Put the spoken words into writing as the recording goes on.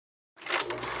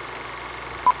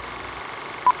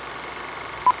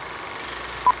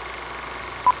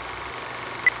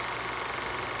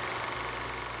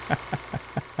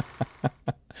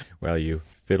while you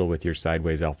fiddle with your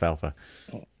sideways alfalfa.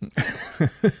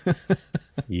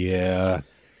 Yeah.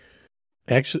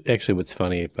 Actually, what's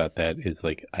funny about that is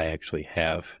like I actually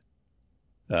have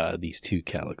these two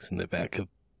cowlicks in the back of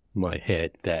my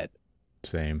head that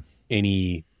Same.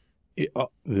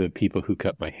 the people who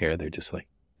cut my hair, they're just like,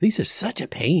 these are such a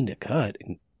pain to cut.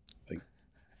 And like,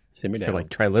 simmer You're down. like,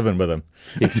 try living with them.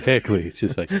 Exactly. It's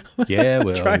just like, yeah,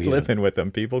 well, try living with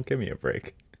them, people. Give me a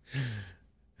break.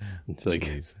 It's like,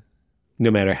 Jeez. no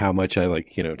matter how much I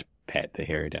like, pat the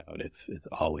hair down, it's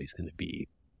always going to be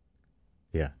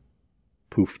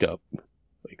poofed up.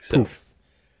 Like, so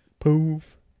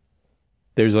Poof.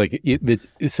 there's like,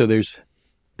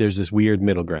 there's this weird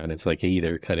middle ground. It's like I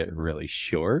either cut it really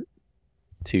short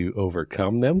to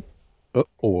overcome them,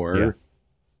 or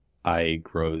I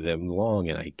grow them long,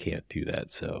 and I can't do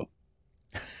that. So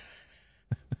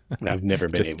I've never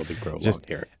been able to grow long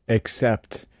hair.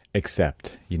 Except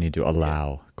you need to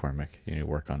allow, Cormac. You need to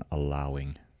work on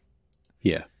allowing.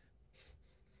 Yeah.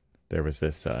 There was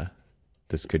this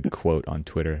good quote on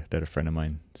Twitter that a friend of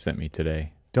mine sent me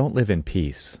today. Don't live in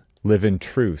peace. Live in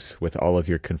truce with all of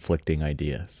your conflicting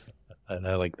ideas. And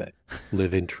I like that.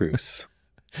 Live in truce.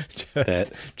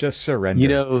 just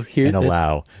surrender and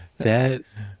allow. That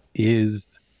is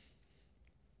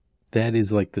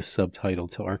like the subtitle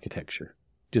to architecture.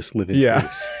 Just live in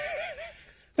truce.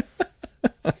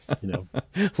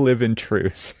 Live in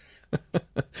truce.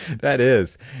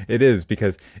 It is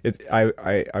because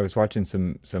I was watching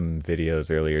some videos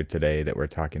earlier today that were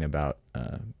talking about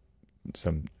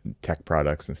some tech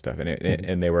products and stuff, and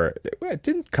it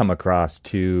didn't come across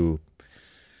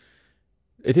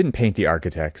it didn't paint the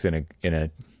architects in a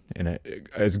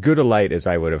as good a light as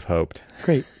I would have hoped.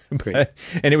 Great.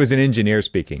 And it was an engineer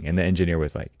speaking, and the engineer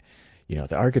was like,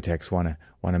 the architects want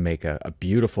to make a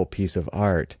beautiful piece of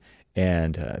art,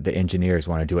 and the engineers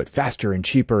want to do it faster and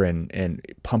cheaper and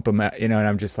pump them out, and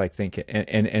I'm just like thinking,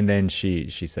 and then she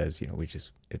says,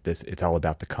 it's all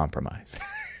about the compromise.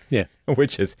 Yeah.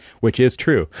 which is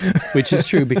true. Which is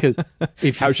true, because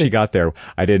she got there,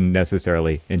 I didn't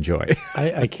necessarily enjoy.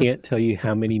 I can't tell you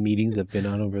how many meetings I've been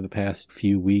on over the past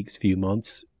few weeks, few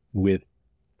months with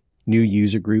new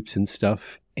user groups and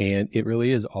stuff, and it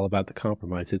really is all about the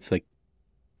compromise. It's like,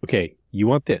 okay, you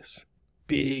want this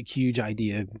big, huge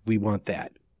idea. We want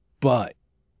that. But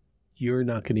you're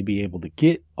not going to be able to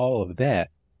get all of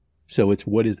that. So it's,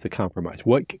 what is the compromise?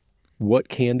 What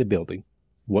can the building,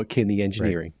 what can the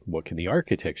engineering, what can the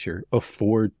architecture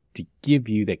afford to give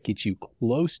you that gets you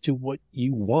close to what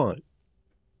you want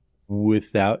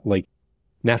without, like,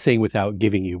 not saying without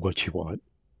giving you what you want.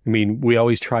 I mean, we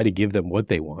always try to give them what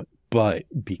they want, but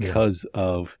because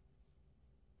of,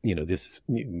 this,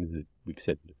 we've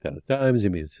said it 1,000 times. I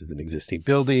mean, this is an existing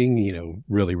building,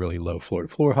 really, really low floor to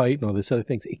floor height and all this other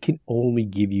things. It can only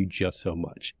give you just so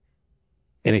much.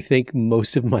 And I think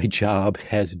most of my job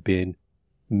has been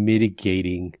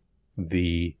mitigating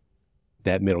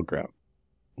that middle ground.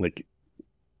 Like,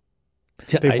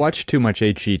 they've watched too much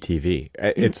HGTV.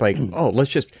 It's like, let's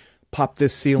just pop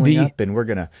this ceiling up, and we're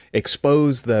gonna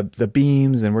expose the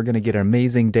beams, and we're gonna get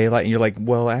amazing daylight. And you're like,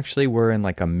 well, actually, we're in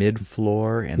like a mid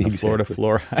floor and the floor to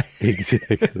floor height.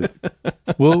 Exactly.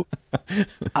 Well,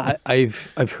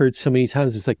 I've heard so many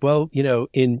times. It's like, well,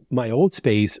 in my old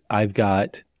space, I've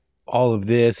got all of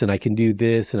this, and I can do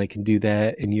this, and I can do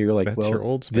that, and you're like, that's your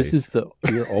old space. This is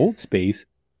your old space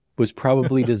was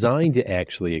probably designed to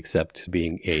actually accept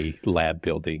being a lab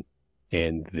building,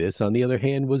 and this, on the other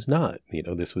hand, was not.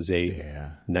 This was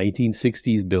a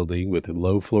 1960s building with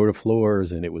low floor to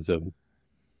floors, and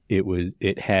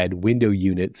it had window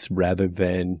units rather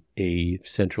than a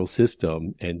central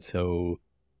system, and so.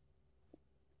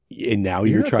 And now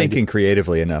you're not thinking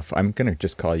creatively enough. I'm gonna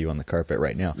just call you on the carpet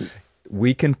right now.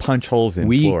 We can punch holes in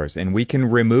floors, and we can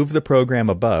remove the program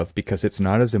above because it's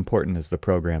not as important as the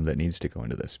program that needs to go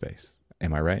into this space.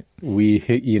 Am I right?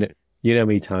 You know how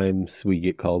many times we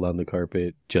get called on the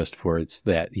carpet just for it's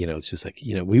just like,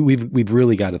 we've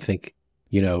really got to think,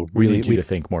 really we need you to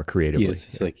think more creatively. Yes,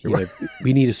 it's like,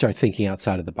 we need to start thinking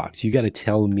outside of the box. You got to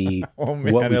tell me what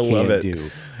we can do.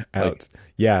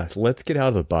 Yeah, let's get out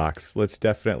of the box. Let's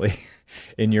definitely,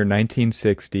 in your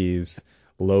 1960s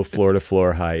low floor to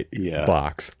floor height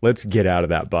box, let's get out of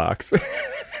that box.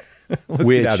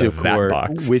 Which,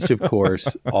 of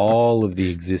course, all of the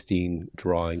existing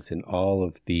drawings and all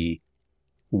of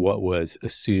what was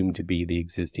assumed to be the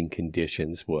existing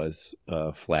conditions was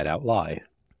a flat out lie.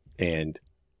 And,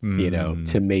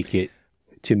 to make it.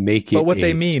 But what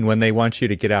they mean when they want you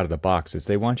to get out of the box is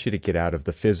they want you to get out of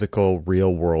the physical,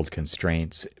 real world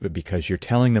constraints, because you're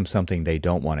telling them something they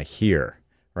don't want to hear.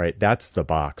 right? That's the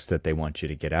box that they want you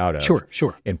to get out of.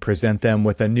 Sure. And present them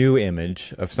with a new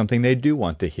image of something they do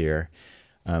want to hear.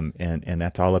 And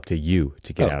that's all up to you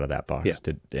to get out of that box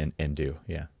and do.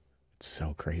 Yeah. It's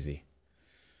so crazy.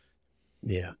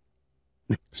 Yeah.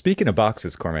 Speaking of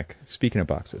boxes, Cormac,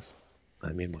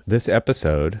 I mean, what? This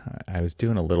episode, I was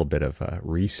doing a little bit of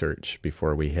research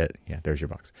before we hit, there's your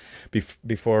box.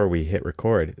 Before we hit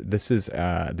record, this is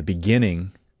the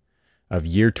beginning of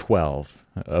year 12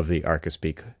 of the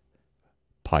Archispeak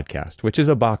podcast, which is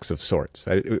a box of sorts.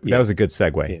 That was a good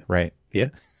segue, right? Yeah.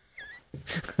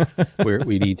 Where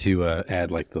we need to add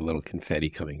like the little confetti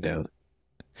coming down.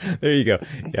 There you go.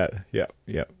 Yeah.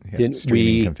 Didn't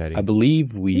Streaming confetti. I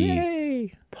believe we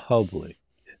Yay! published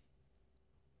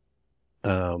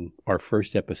our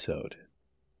first episode,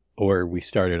 or we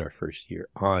started our first year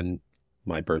on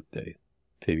my birthday,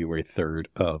 February 3rd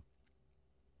of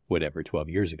whatever 12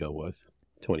 years ago was,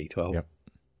 2012.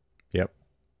 Yep.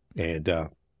 And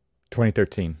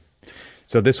 2013.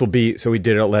 So we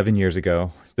did it 11 years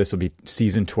ago. This will be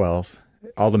season 12.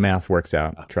 All the math works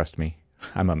out. Trust me.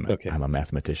 I'm a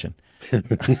mathematician.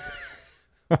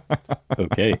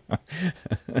 Okay.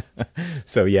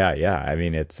 So yeah. I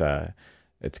mean, it's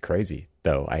crazy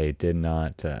though. I did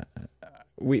not,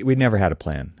 we never had a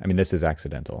plan. I mean, this is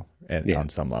accidental on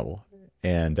some level.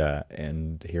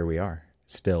 And here we are,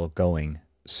 still going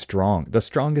strong, the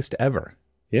strongest ever.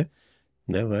 Yeah.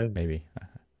 No, maybe.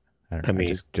 I don't know. I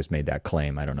mean, I just made that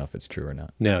claim. I don't know if it's true or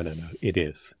not. No. It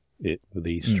is.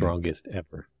 The strongest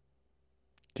ever.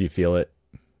 Do you feel it?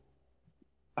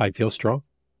 I feel strong.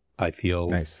 I feel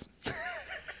nice.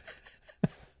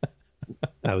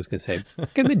 I was going to say,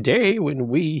 back in the day when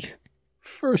we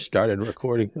first started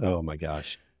recording, oh my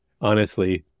gosh.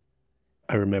 Honestly,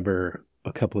 I remember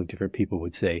a couple of different people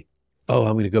would say, oh,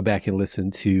 I'm going to go back and listen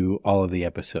to all of the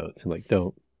episodes. I'm like,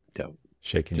 don't.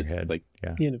 Shaking your head. Like,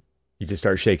 yeah. You You just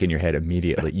start shaking your head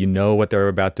immediately. You know what they're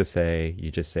about to say. You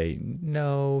just say,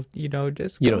 no,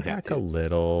 just go back a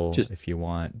little if you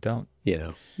want. Don't.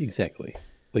 Exactly.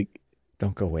 Like,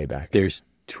 don't go way back. There's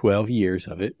 12 years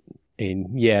of it.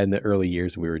 And in the early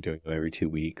years, we were doing it every 2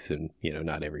 weeks and,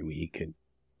 not every week.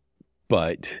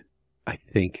 But I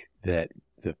think that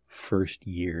the first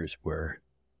years were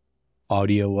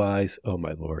audio-wise, oh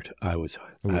my Lord, I was.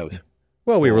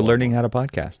 Well, we were learning how to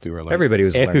podcast. Everybody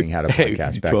was learning how to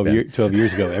podcast back then. 12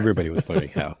 years ago, everybody was learning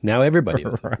how. Now everybody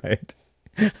is. Right.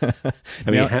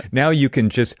 Now you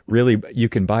can you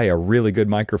can buy a really good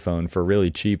microphone for really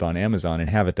cheap on Amazon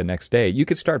and have it the next day. You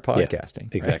could start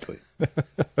podcasting. Yeah, exactly.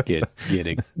 Right?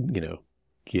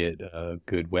 Get a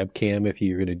good webcam if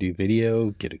you're going to do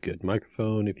video. Get a good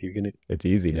microphone if you're going to. It's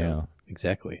easy now.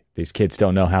 Exactly. These kids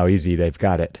don't know how easy they've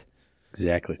got it.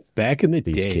 Exactly. Back in the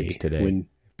These day, kids today. when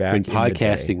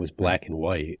podcasting was black and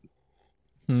white.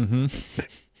 Mm-hmm.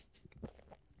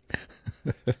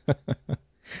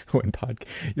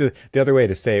 The other way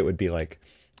to say it would be like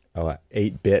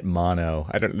 8-bit mono.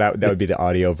 That would be the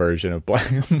audio version of black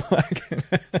and black.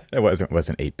 It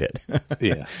wasn't 8-bit.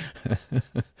 Yeah.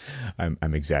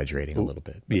 I'm exaggerating a little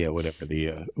bit. Yeah, whatever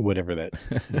that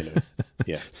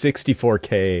yeah.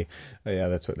 64K. Yeah,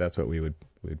 that's what we'd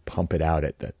pump it out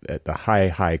at the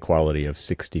high quality of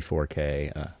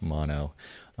 64K mono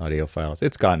audio files.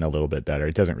 It's gotten a little bit better.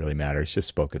 It doesn't really matter. It's just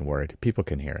spoken word. People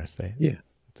can hear us.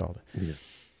 That's all.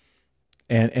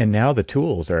 And now the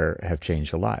tools have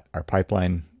changed a lot. Our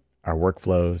pipeline, our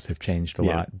workflows have changed a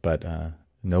lot, but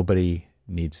nobody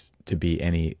needs to be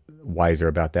any wiser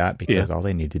about that because all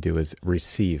they need to do is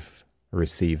receive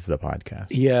the podcast.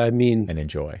 Yeah, I mean, and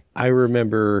enjoy. I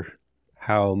remember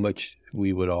how much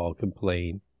we would all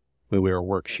complain when we were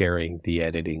work sharing the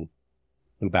editing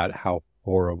about how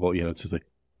horrible, it's just like,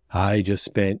 I just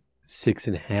spent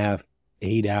 6.5,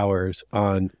 8 hours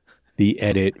on the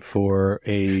edit for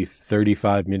a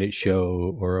 35-minute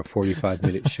show or a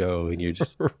 45-minute show, and you're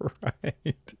just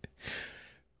right.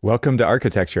 Welcome to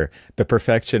architecture. The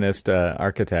perfectionist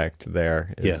architect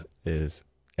there is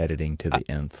editing to the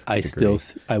nth degree.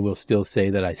 I will still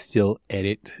say that I still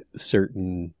edit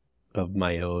certain of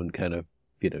my own kind of,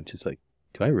 just like,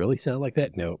 do I really sound like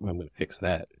that? No, I'm going to fix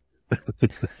that.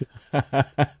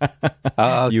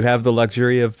 You have the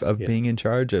luxury of being in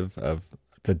charge of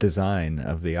the design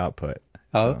of the output.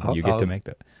 So you get to make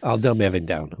that. I'll dumb Evan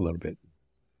down a little bit.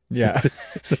 Yeah.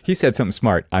 He said something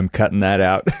smart. I'm cutting that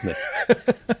out.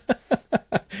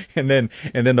 and then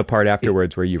the part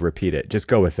afterwards where you repeat it. Just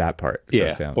go with that part.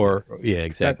 So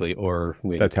exactly.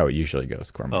 That's how it usually goes,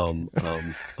 Cormac.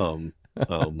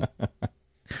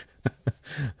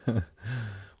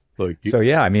 Like, So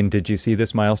yeah, I mean, did you see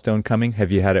this milestone coming?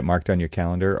 Have you had it marked on your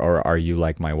calendar, or are you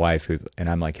like my wife, who and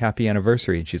I'm like, happy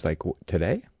anniversary, and she's like,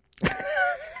 today?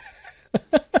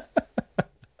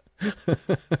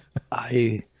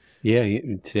 I, yeah,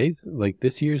 today's like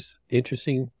this year's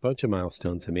interesting bunch of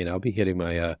milestones. I mean, I'll be hitting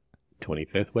my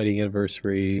 25th wedding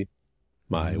anniversary.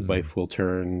 My wife will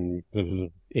turn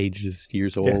years Yeah,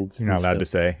 old. you're not allowed to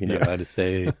say. You're not allowed to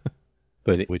say,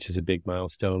 but which is a big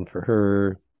milestone for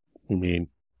her. I mean,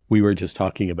 we were just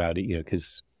talking about it,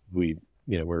 because we're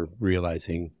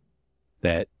realizing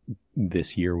that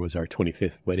this year was our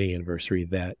 25th wedding anniversary.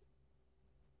 That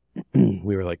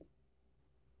we were like,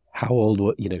 how old?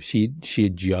 She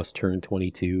had just turned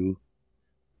 22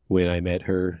 when I met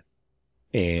her,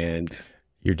 and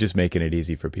You're just making it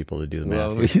easy for people to do the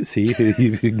math. well, see,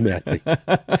 exactly.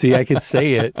 See, I can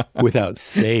say it without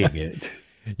saying it.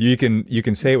 You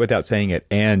can say it without saying it,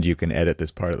 and you can edit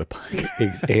this part of the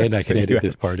podcast. And I can So you edit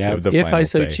this part out have the if I final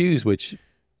so say. choose, which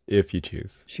If you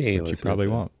choose, she ain't which you listening, probably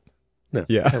so- won't. No,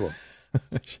 Yeah. I won't.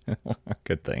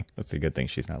 Good thing. That's a good thing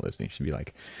she's not listening. She'd be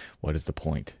like, what is the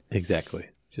point? Exactly.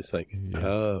 Just like, Yeah.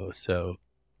 oh, so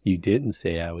you didn't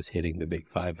say I was hitting the big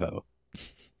 5-0.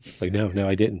 Like, no,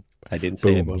 I didn't. I didn't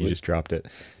say it. Boom, you just dropped it.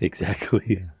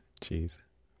 Exactly. Jeez.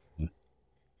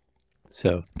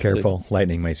 So Careful,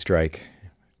 lightning may strike.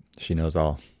 She knows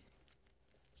all.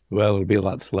 Well, it'll be a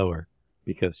lot slower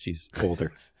because she's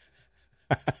older.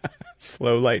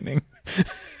 Slow lightning.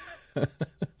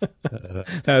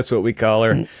 That's what we call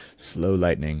her. Slow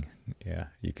lightning. Yeah,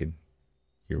 you can.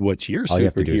 What's your All you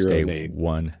have to do is superhero stay name?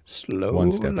 one Slow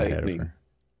step ahead of lightning. her.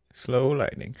 Slow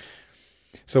lightning.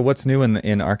 So what's new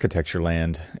in architecture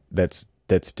land that's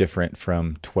different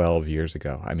from 12 years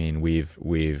ago? I mean, we've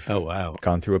Oh, wow.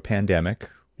 gone through a pandemic.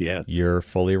 Yes. You're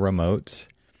fully remote.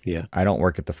 Yeah. I don't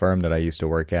work at the firm that I used to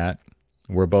work at.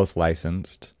 We're both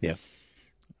licensed. Yeah.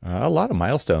 A lot of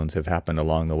milestones have happened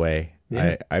along the way.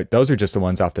 Yeah. Those are just the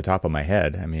ones off the top of my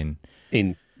head. I mean,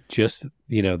 And just,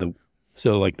 the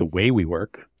way we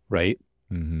work, right?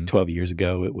 mhm. 12 years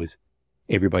ago, it was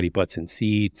everybody butts in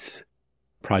seats.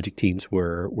 Project teams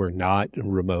were not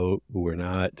remote.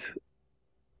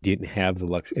 Didn't have the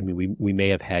luxury. I mean, we may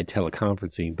have had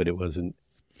teleconferencing, but it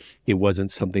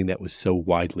wasn't something that was so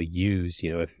widely used.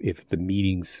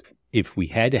 If we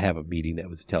had to have a meeting that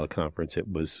was a teleconference, it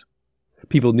was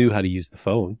people knew how to use the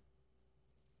phone.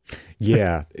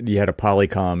 Yeah, you had a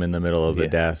Polycom in the middle of the Yeah.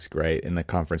 desk, right, in the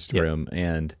conference Yeah. room,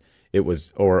 and it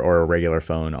was or a regular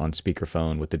phone on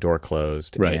speakerphone with the door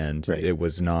closed, Right, and right. it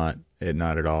was not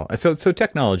at all. So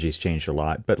technology's changed a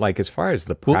lot, but like as far as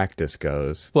the Well- practice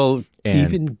goes, Well, and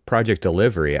even project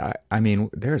delivery, I mean,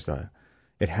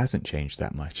 it hasn't changed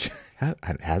that much,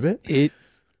 has it?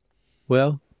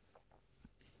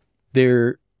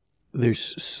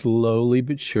 there's slowly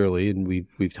but surely, and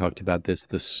we've talked about this,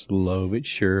 the slow but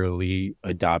surely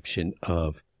adoption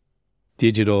of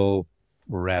digital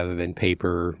rather than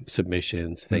paper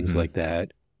submissions, things Mhm. like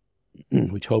that,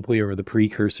 which hopefully are the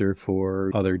precursor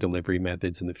for other delivery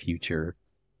methods in the future.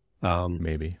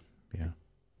 Maybe, yeah.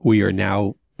 We are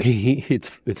now, it's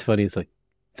funny, it's like,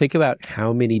 think about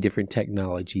how many different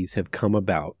technologies have come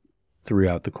about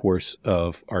throughout the course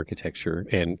of architecture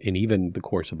and even the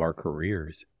course of our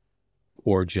careers,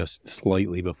 or just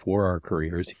slightly before our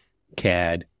careers,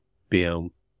 CAD,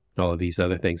 BIM, and all of these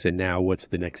other things. And now what's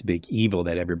the next big evil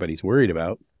that everybody's worried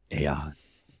about? AI.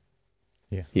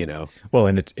 Yeah. Well,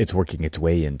 and it's working its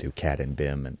way into CAD and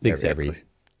BIM and Exactly.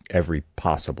 every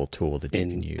possible tool that you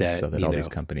And can use, that, so that all these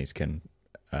companies can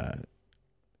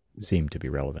seem to be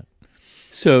relevant.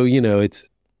 So, it's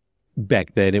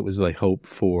back then it was like hope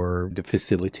to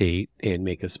facilitate and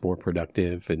make us more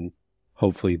productive. And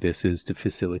hopefully this is to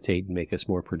facilitate and make us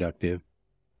more productive.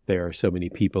 There are so many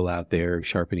people out there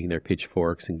sharpening their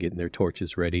pitchforks and getting their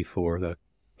torches ready for the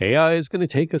AI is going to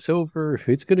take us over.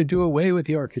 It's going to do away with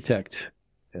the architect.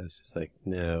 And it's just like,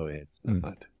 no, it's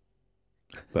not.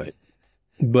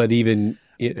 But even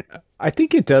I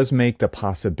think it does make the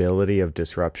possibility of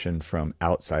disruption from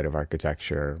outside of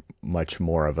architecture much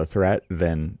more of a threat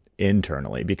than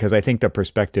internally, because I think the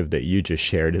perspective that you just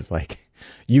shared is like,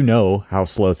 how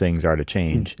slow things are to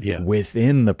change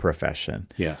within the profession.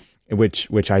 Yeah. Which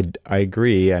I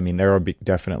agree. I mean, there are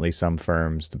definitely some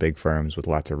firms, the big firms with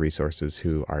lots of resources,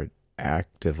 who are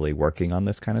actively working on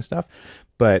this kind of stuff.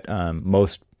 But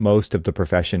most of the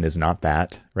profession is not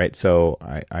that, right? So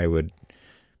I would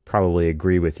probably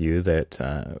agree with you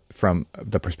that from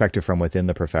the perspective from within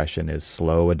the profession is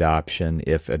slow adoption,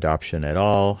 if adoption at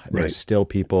all. Right. There's still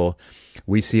people,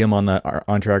 we see them on the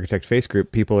Entre Architect Face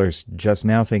group. People are just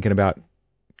now thinking about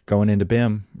going into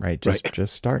BIM, right?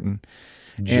 Just starting.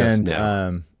 Just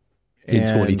now. in And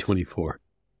 2024.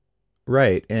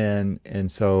 right,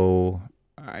 and so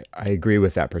I agree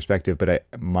with that perspective, but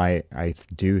I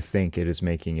do think it is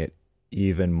making it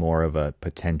even more of a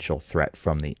potential threat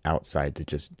from the outside to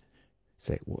just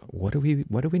say, what do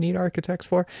we need architects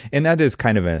for? And that is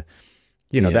kind of a,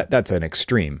 Yeah. that's an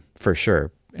extreme for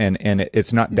sure. And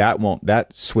it's not,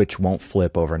 that switch won't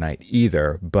flip overnight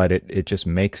either, but it just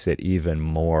makes it even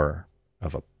more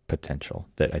of a potential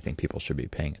that I think people should be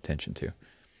paying attention to.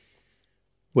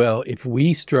 Well, if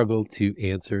we struggle to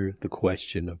answer the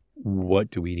question of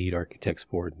what do we need architects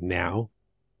for now,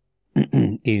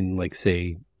 in like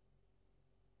say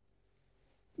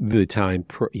the time,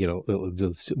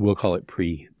 we'll call it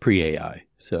pre AI.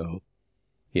 So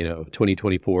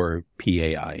 2024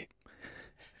 PAI.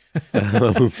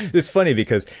 It's funny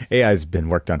because AI has been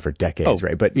worked on for decades,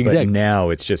 right? But exactly. now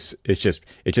it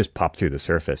just popped through the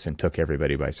surface and took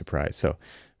everybody by surprise. So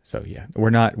yeah,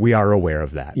 we are aware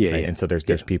of that, Yeah, right? yeah, And so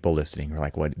there's people listening who are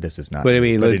like, what, this is not But I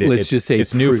new. mean, But let's just say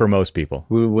it's new for most people.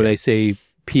 When I say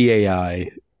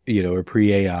PAI, or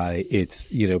pre-AI, it's,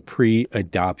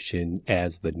 pre-adoption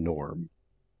as the norm.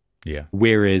 Yeah.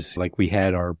 Whereas like we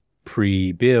had our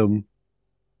pre-BIM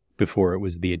before it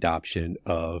was the adoption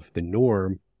of the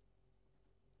norm,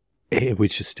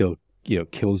 which is still,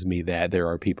 kills me that there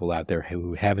are people out there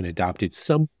who haven't adopted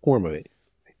some form of it.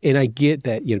 And I get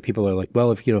that, people are like,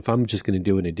 well, if I'm just going to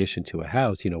do an addition to a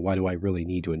house, why do I really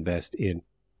need to invest in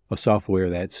a software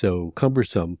that's so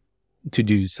cumbersome to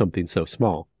do something so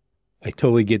small? I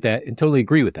totally get that and totally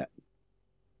agree with that.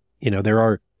 There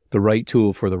are the right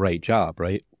tool for the right job,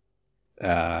 right?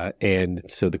 And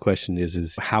so the question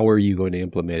is how are you going to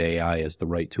implement AI as the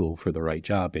right tool for the right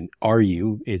job? And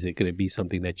is it going to be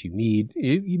something that you need?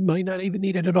 You might not even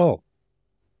need it at all.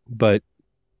 But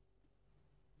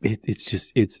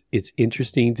it's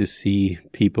interesting to see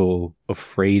people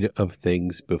afraid of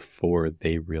things before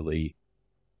they really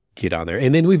get on there.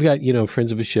 And then we've got,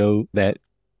 friends of a show that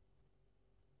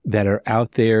are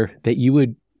out there that you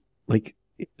would like,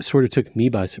 it sort of took me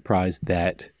by surprise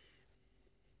that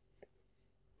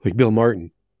like Bill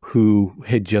Martin, who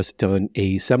had just done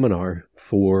a seminar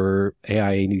for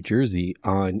AIA New Jersey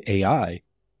on AI.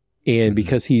 And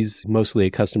because he's mostly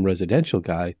a custom residential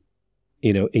guy,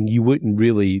 and you wouldn't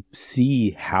really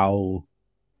see how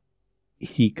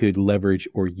he could leverage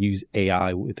or use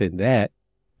AI within that,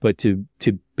 but to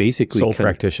basically sole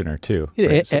practitioner too,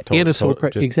 right? And a sole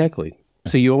practitioner, exactly.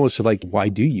 So you almost are like, why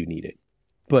do you need it?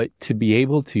 But to be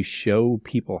able to show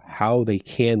people how they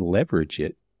can leverage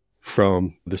it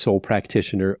from the sole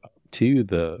practitioner to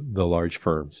the large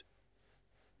firms,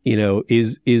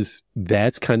 is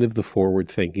that's kind of the forward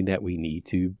thinking that we need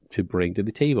to bring to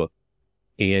the table.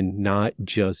 And not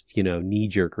just,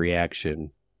 knee-jerk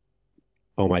reaction,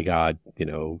 oh my God,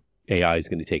 AI is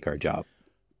going to take our job.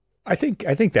 I think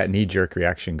that knee-jerk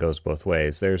reaction goes both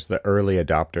ways. There's the early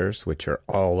adopters, which are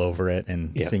all over it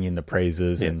and singing the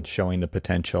praises and showing the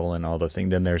potential and all those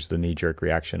things. Then there's the knee-jerk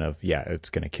reaction of, yeah,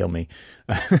 it's going to kill me.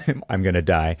 I'm going to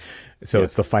die. So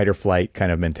it's the fight or flight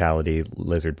kind of mentality,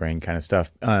 lizard brain kind of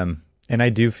stuff. And I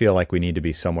do feel like we need to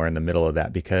be somewhere in the middle of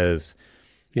that because,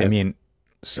 I mean,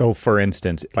 so for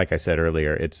instance, like I said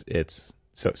earlier, it's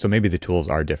so maybe the tools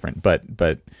are different, but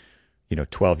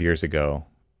 12 years ago,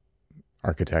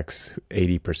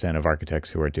 80% of architects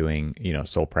who are doing,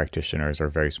 sole practitioners or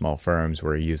very small firms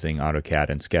were using AutoCAD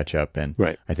and SketchUp.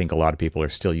 And I think a lot of people are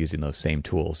still using those same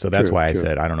tools. So that's why I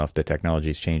said, I don't know if the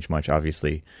technology's changed much.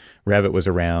 Obviously, Revit was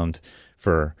around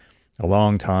for a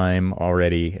long time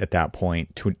already at that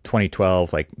point.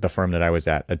 2012, like the firm that I was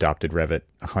at adopted Revit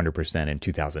 100% in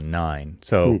 2009.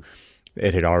 So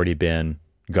it had already been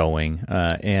going,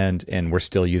 and we're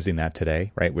still using that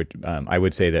today, right? Which, I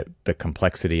would say that the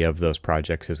complexity of those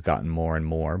projects has gotten more and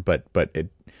more, but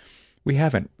we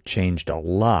haven't changed a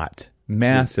lot.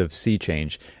 Massive sea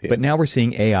change. But now we're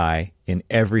seeing AI in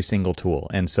every single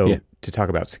tool. And so to talk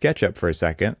about SketchUp for a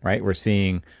second, right? We're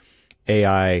seeing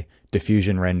AI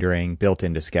diffusion rendering built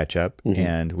into SketchUp,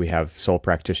 and we have sole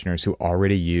practitioners who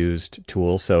already used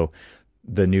tools. So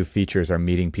the new features are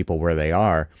meeting people where they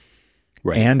are.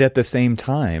 Right. And at the same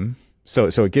time, so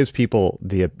it gives people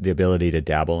the ability to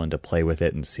dabble and to play with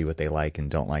it and see what they like and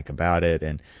don't like about it.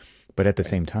 But at the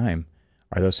same time,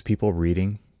 are those people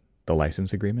reading the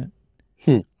license agreement?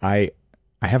 I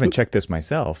haven't checked this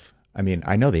myself. I mean,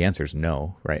 I know the answer is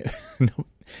no, right? No,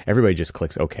 everybody just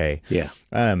clicks OK. Yeah.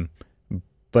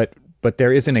 But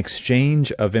there is an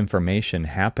exchange of information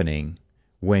happening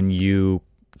when you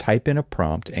type in a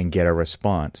prompt and get a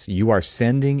response. You are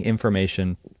sending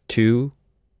information to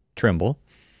Trimble,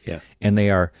 and they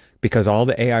are because all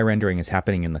the AI rendering is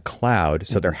happening in the cloud.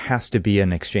 So there has to be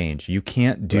an exchange. You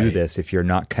can't do this if you're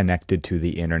not connected to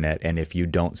the internet and if you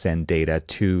don't send data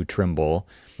to Trimble.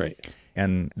 Right.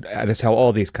 And that's how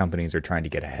all these companies are trying to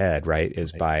get ahead, right?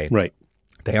 Is by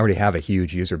they already have a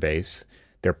huge user base.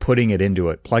 They're plugging it into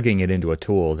a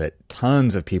tool that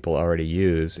tons of people already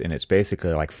use, and it's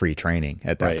basically like free training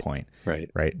at that point. Right.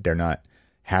 They're not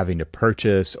having to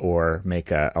purchase or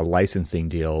make a licensing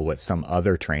deal with some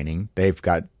other training. They've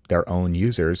got their own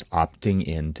users opting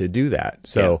in to do that.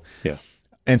 So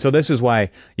and so this is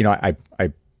why, I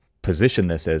position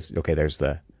this as, okay, there's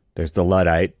the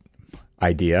Luddite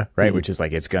idea, right? Which is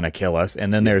like, it's going to kill us.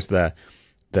 And then there's the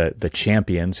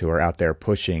champions who are out there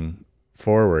pushing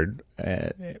forward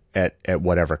at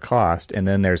whatever cost. And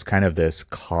then there's kind of this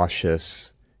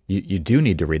cautious, you do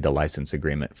need to read the license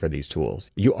agreement for these tools.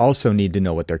 You also need to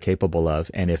know what they're capable of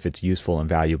and if it's useful and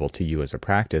valuable to you as a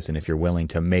practice. And if you're willing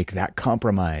to make that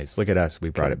compromise. Look at us,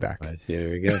 we brought it back. There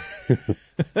we go.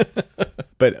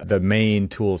 But the main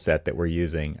tool set that we're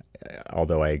using,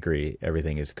 although I agree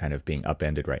everything is kind of being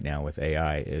upended right now with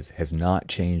AI, has not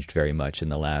changed very much in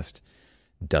the last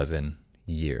dozen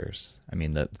years. I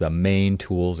mean, the main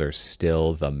tools are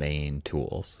still the main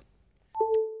tools.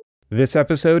 This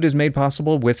episode is made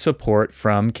possible with support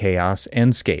from Chaos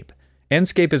Enscape.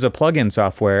 Enscape is a plugin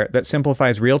software that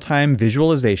simplifies real-time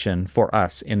visualization for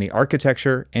us in the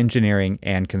architecture, engineering,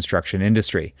 and construction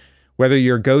industry. Whether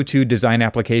your go-to design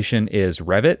application is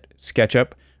Revit,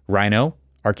 SketchUp, Rhino,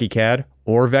 ArchiCAD,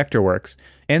 or Vectorworks,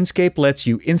 Enscape lets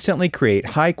you instantly create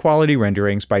high-quality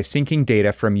renderings by syncing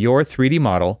data from your 3D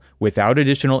model without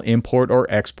additional import or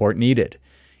export needed.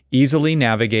 Easily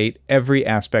navigate every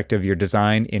aspect of your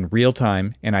design in real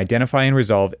time and identify and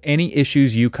resolve any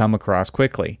issues you come across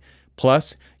quickly.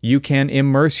 Plus, you can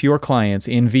immerse your clients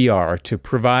in VR to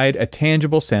provide a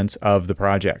tangible sense of the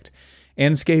project.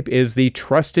 Enscape is the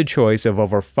trusted choice of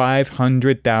over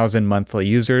 500,000 monthly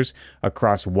users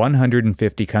across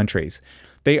 150 countries.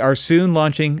 They are soon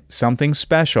launching something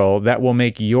special that will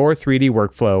make your 3D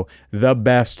workflow the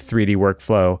best 3D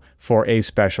workflow for a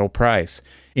special price.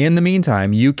 In the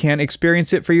meantime, you can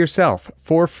experience it for yourself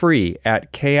for free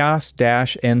at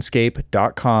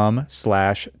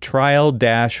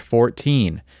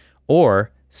chaos-enscape.com/trial-14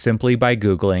 or simply by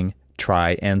Googling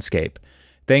Try Enscape.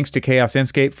 Thanks to Chaos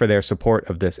Enscape for their support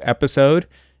of this episode.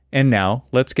 And now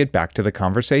let's get back to the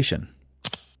conversation.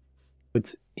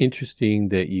 It's interesting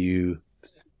that you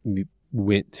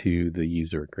went to the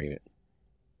user agreement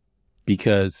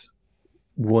because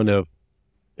one of,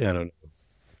 I don't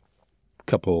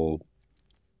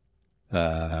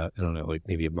know, like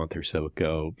maybe a month or so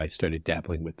ago, I started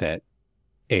dabbling with that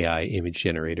AI image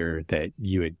generator that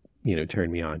you had,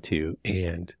 turned me on to,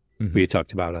 and we had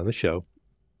talked about on the show.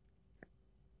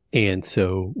 And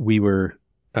so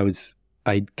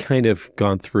I'd kind of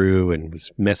gone through and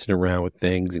was messing around with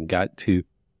things and got to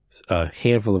a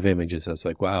handful of images. I was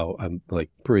like, wow, I'm like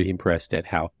pretty impressed at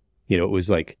how, it was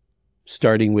like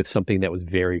starting with something that was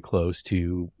very close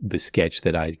to the sketch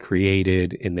that I'd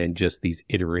created, and then just these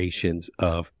iterations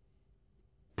of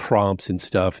prompts and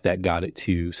stuff that got it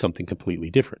to something completely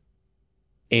different.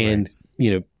 And,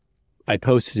 I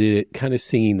posted it, kind of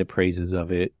singing the praises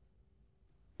of it.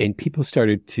 And people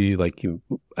started to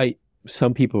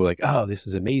some people were like, oh, this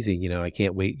is amazing. I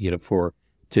can't wait, to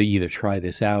either try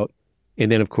this out.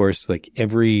 And then, of course, like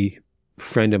every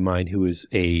friend of mine who is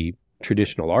a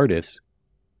traditional artist,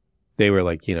 they were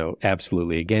like,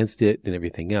 absolutely against it and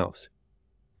everything else.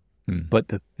 But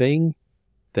the thing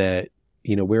that,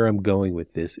 where I'm going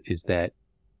with this is that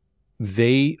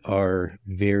they are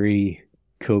very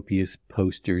copious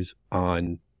posters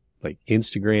on like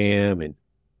Instagram and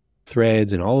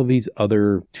Threads and all of these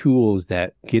other tools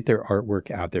that get their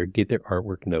artwork out there, get their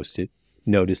artwork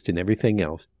noticed and everything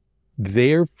else.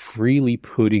 They're freely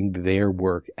putting their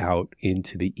work out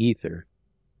into the ether,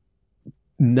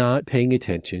 not paying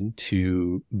attention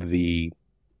to the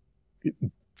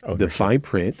fine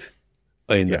print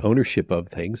and the ownership of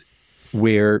things,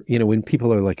 where, when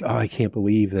people are like, oh, I can't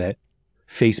believe that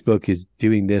Facebook is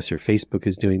doing this or Facebook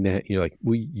is doing that. You're like,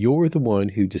 well, you're the one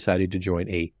who decided to join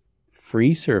a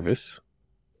free service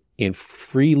and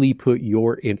freely put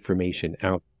your information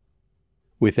out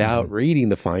without reading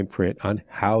the fine print on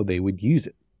how they would use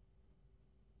it.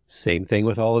 Same thing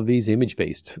with all of these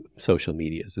image-based social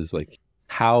medias is like,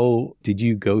 how did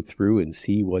you go through and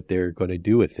see what they're going to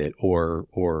do with it? Or,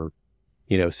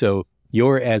 so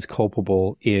you're as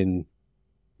culpable in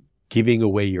giving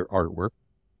away your artwork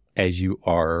as you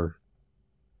are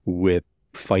with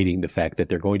fighting the fact that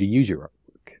they're going to use your artwork.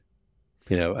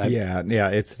 Yeah,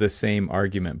 it's the same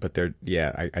argument, but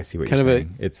I see what kind you're of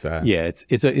saying. It's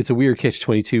it's a weird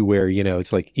catch-22 where,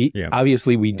 it's like, yeah.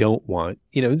 obviously we don't want,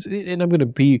 and I'm going to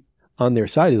be on their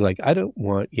side, is like, I don't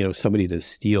want, somebody to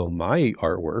steal my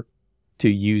artwork to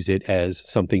use it as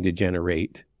something to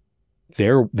generate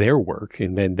their work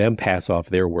and then them pass off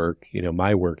their work,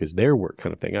 my work is their work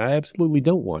kind of thing. I absolutely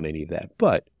don't want any of that.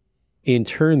 But in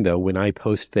turn, though, when I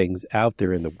post things out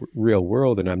there in the real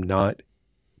world and I'm not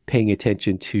paying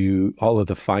attention to all of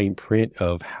the fine print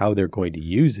of how they're going to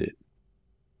use it,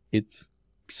 it's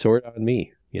sort of on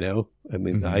me, I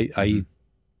mean, Mm-hmm.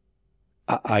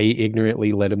 I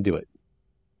ignorantly let them do it.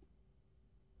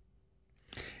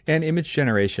 And image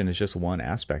generation is just one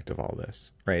aspect of all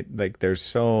this, right? Like there's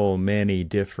so many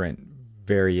different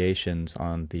variations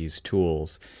on these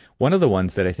tools. One of the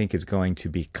ones that I think is going to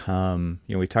become,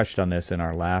 we touched on this in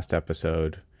our last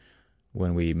episode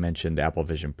when we mentioned Apple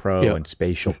Vision Pro Yeah. and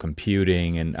spatial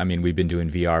computing. And I mean, we've been doing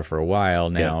VR for a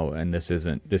while Yeah. now, and this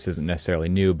isn't necessarily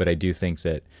new, but I do think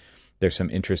that there's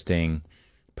some interesting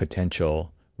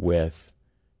potential with,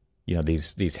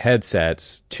 these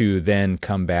headsets to then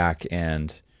come back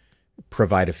and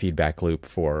provide a feedback loop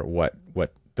for what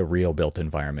the real built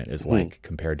environment is like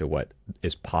compared to what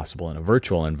is possible in a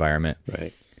virtual environment.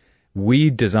 Right. We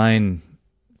design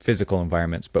physical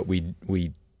environments, but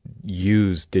we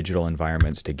use digital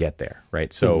environments to get there,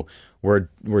 right? So we're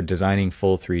designing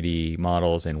full 3D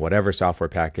models in whatever software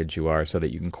package you are so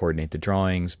that you can coordinate the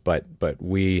drawings, but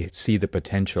we see the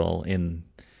potential in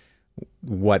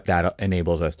what that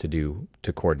enables us to do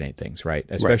to coordinate things, right?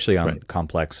 Especially on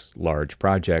complex, large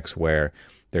projects where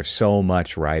there's so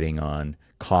much riding on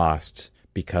cost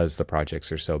because the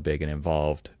projects are so big and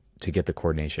involved to get the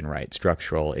coordination right.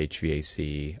 Structural,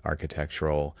 HVAC,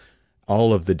 architectural,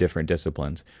 all of the different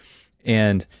disciplines.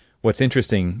 And what's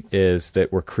interesting is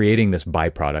that we're creating this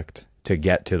byproduct to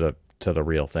get to the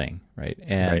real thing, right?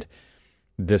 And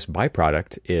this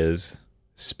byproduct is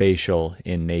spatial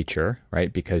in nature,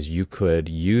 right? Because you could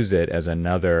use it as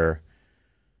another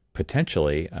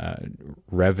potentially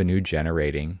revenue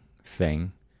generating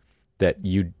thing that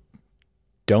you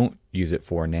don't use it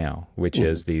for now, which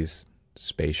is these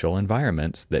spatial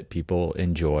environments that people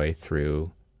enjoy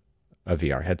through a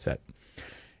VR headset.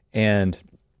 And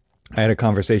I had a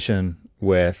conversation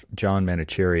with John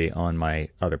Manicheri on my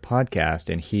other podcast,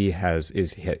 and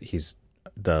he's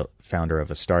the founder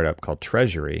of a startup called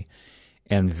Treasury,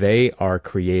 and they are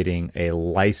creating a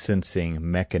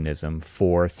licensing mechanism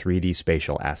for 3D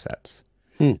spatial assets.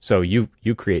 So you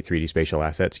create 3D spatial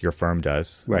assets. Your firm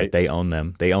does. Right. They own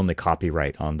them. They own the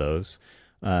copyright on those.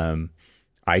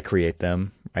 I create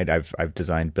them. Right? I've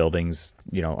designed buildings,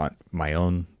 on my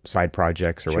own side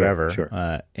projects or whatever.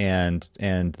 Sure.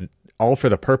 And all for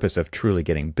the purpose of truly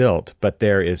getting built. But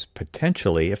there is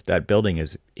potentially, if that building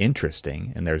is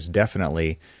interesting, and there's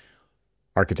definitely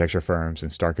architecture firms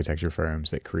and star architecture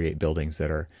firms that create buildings that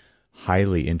are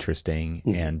highly interesting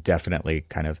and definitely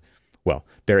kind of, well,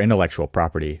 they're intellectual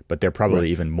property, but they're probably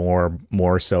even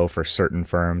more so for certain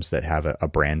firms that have a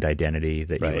brand identity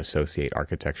that you associate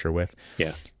architecture with.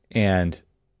 Yeah. And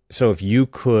so if you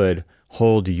could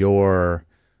hold your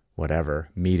whatever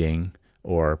meeting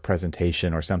or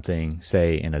presentation or something,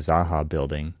 say in a Zaha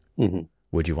building,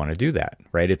 would you want to do that?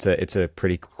 Right? It's a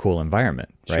pretty cool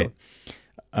environment, right?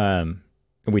 Sure.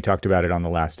 We talked about it on the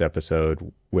last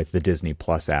episode with the Disney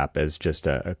Plus app as just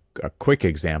a quick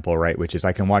example, right? Which is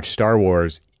I can watch Star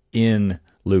Wars in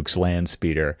Luke's land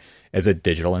speeder as a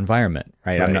digital environment,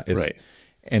 right?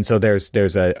 And so there's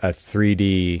a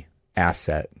 3D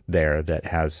asset there that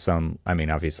has some, I mean,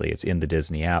 obviously it's in the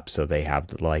Disney app, so they have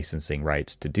the licensing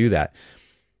rights to do that.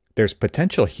 There's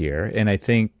potential here. And I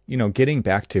think, getting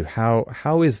back to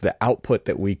how is the output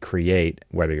that we create,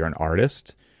 whether you're an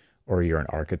artist or you're an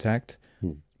architect,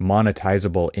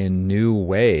 monetizable in new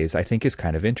ways, I think is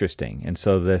kind of interesting. And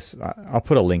so I'll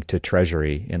put a link to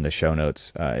Treasury in the show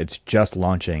notes. It's just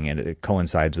launching, and it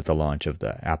coincides with the launch of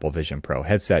the Apple Vision Pro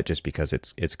headset just because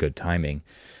it's good timing.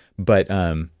 But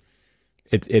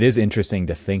it is interesting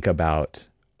to think about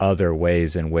other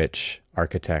ways in which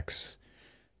architects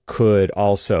could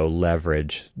also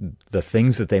leverage the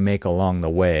things that they make along the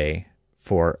way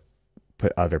for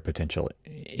other potential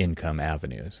income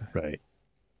avenues. Right.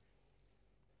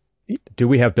 Do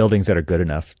we have buildings that are good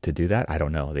enough to do that? I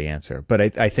don't know the answer.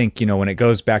 But I think, when it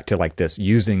goes back to like this,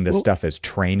 using this stuff as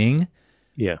training,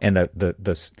 and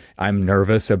the I'm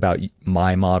nervous about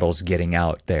my models getting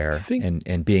out there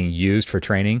and being used for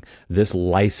training, this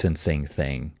licensing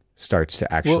thing starts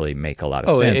to actually make a lot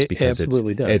of sense because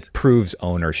it proves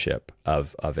ownership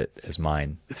of it as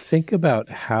mine. Think about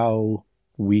how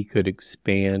we could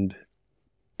expand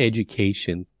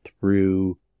education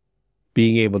through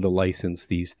being able to license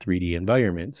these 3D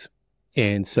environments.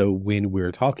 And so when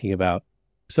we're talking about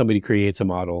somebody creates a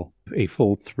model, a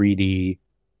full 3D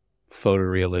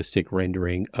photorealistic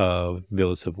rendering of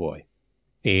Villa Savoy,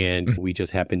 and we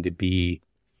just happen to be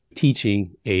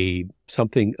teaching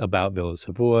something about Villa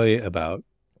Savoy, about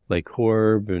Lake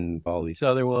Horb and all these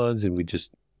other ones, and we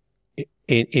just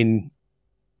and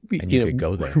you could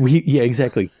go there. Yeah,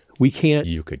 exactly. We can't.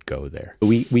 You could go there.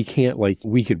 We can't, like,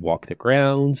 we could walk the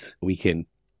grounds. We could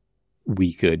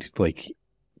like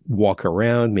walk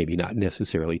around, maybe not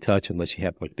necessarily touch unless you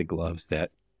have like the gloves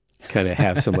that kind of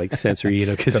have some like sensory, you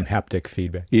know, some haptic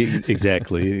feedback.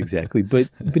 Exactly. But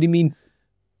I mean,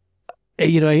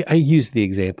 you know, I used the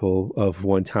example of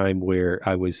one time where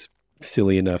I was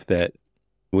silly enough that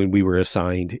when we were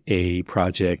assigned a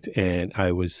project and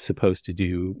I was supposed to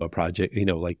do a project, you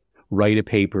know, like write a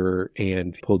paper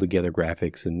and pull together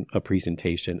graphics and a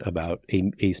presentation about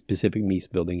a specific Mies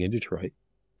building in Detroit.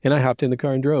 And I hopped in the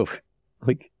car and drove.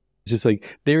 Like, it's just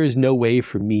like, there is no way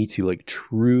for me to like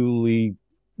truly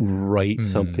write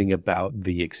something about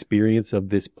the experience of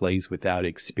this place without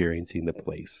experiencing the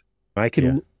place. I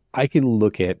can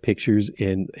look at pictures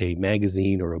in a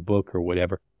magazine or a book or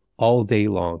whatever all day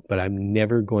long, but I'm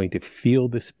never going to feel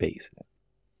the space.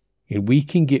 And we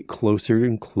can get closer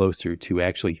and closer to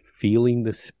actually feeling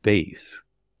the space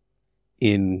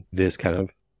in this kind of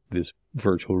this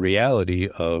virtual reality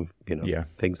of, you know,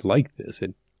 things like this.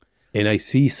 And I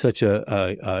see such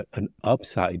an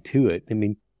upside to it. I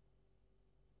mean,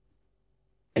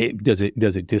 does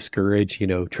it discourage, you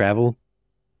know, travel?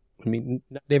 I mean,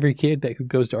 not every kid that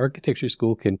goes to architecture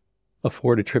school can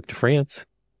afford a trip to France.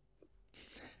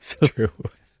 So, true.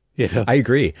 Yeah, I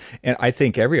agree. And I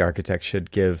think every architect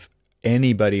should give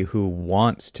anybody who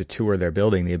wants to tour their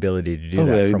building the ability to do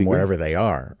that from wherever they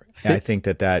are. And I think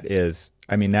that is,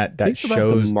 I mean, that shows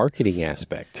about the marketing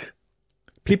aspect.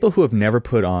 People who have never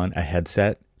put on a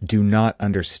headset do not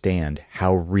understand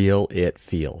how real it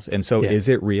feels. And so is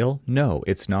it real? No,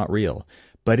 it's not real.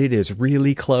 But it is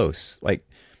really close. Like,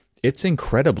 it's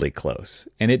incredibly close.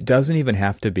 And it doesn't even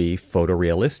have to be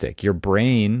photorealistic. Your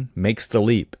brain makes the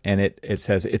leap and it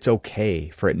says it's okay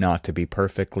for it not to be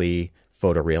perfectly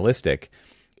photorealistic.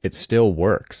 It still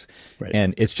works. Right.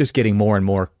 And it's just getting more and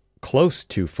more close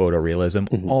to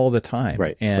photorealism all the time.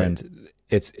 Right. And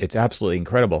it's absolutely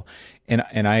incredible.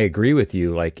 And I agree with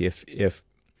you. Like, if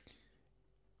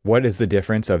what is the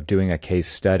difference of doing a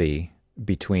case study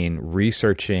between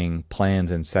researching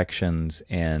plans and sections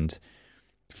and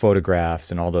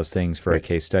photographs and all those things for a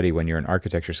case study when you're in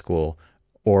architecture school,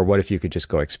 or what if you could just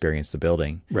go experience the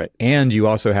building? Right. And you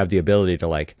also have the ability to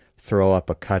like throw up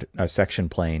a section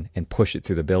plane and push it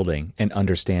through the building and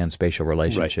understand spatial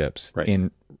relationships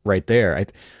right there.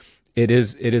 It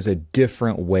is a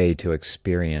different way to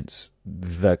experience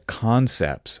the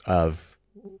concepts of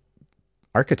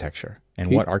architecture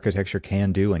and what architecture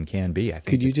can do and can be. I think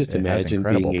could you just imagine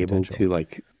being able to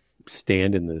like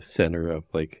stand in the center of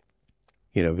like,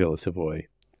 you know, Villa Savoy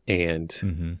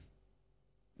and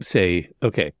say,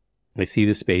 okay, I see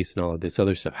the space and all of this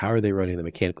other stuff. How are they running the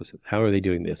mechanical system? How are they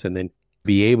doing this? And then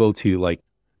be able to like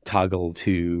toggle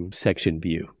to section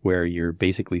view where you're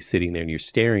basically sitting there and you're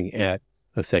staring at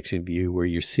a section view where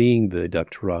you're seeing the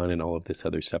duct run and all of this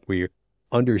other stuff, where you're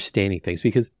understanding things.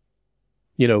 Because,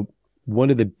 you know, one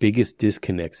of the biggest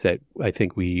disconnects that I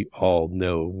think we all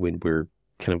know when we're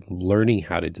kind of learning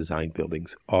how to design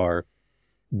buildings are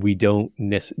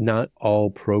not all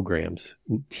programs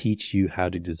teach you how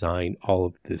to design all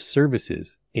of the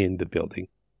services in the building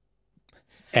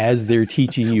as they're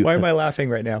teaching you. Why am I laughing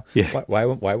right now? Yeah. Why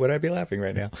would I be laughing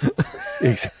right now?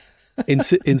 and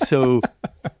so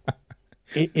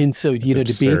you know,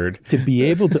 to be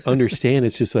able to understand,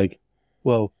 it's just like,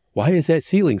 well, why is that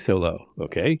ceiling so low?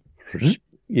 Okay.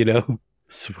 You know,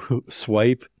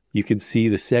 swipe, you can see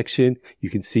the section, you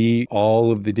can see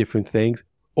all of the different things.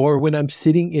 Or when I'm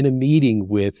sitting in a meeting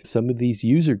with some of these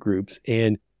user groups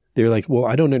and they're like, well,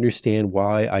 I don't understand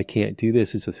why I can't do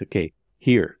this. It's just, okay,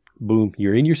 here, boom,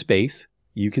 you're in your space.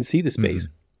 You can see the space.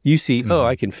 You see, oh,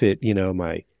 I can fit, you know,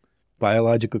 my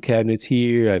biological cabinets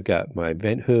here. I've got my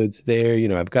vent hoods there. You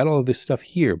know, I've got all of this stuff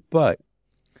here. But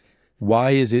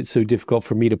why is it so difficult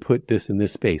for me to put this in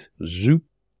this space? Zoop.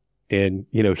 And,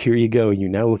 you know, here you go. And you're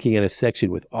now looking at a section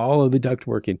with all of the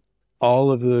ductwork and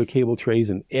all of the cable trays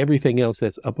and everything else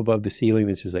that's up above the ceiling.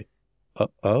 That's just like,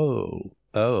 now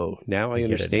I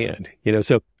understand. You know,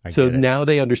 so now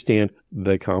they understand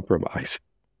the compromise.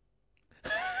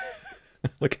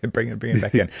 Look, bring it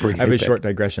back in. I have a short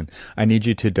digression. I need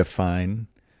you to define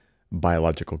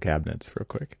biological cabinets real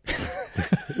quick.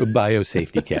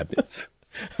 Biosafety cabinets.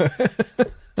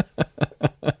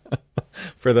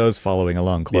 For those following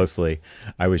along closely,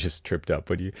 I was just tripped up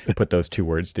when you put those two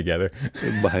words together.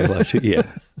 Biological, yeah.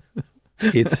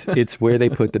 It's where they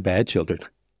put the bad children.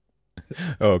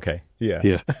 Oh, okay. Yeah.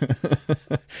 Yeah.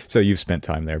 So you've spent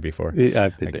time there before.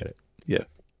 I've been I get there. it. Yeah.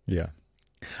 Yeah.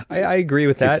 I agree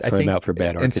with that. It's time I think, out for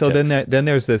bad and so architects. then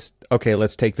there's this, okay,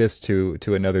 let's take this to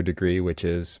another degree, which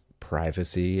is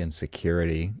privacy and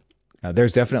security.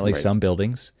 There's definitely Right. some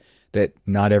buildings that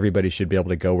not everybody should be able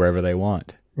to go wherever they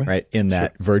want, Right. right? In Sure.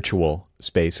 that virtual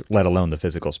space, let alone the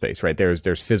physical space, right? There's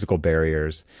physical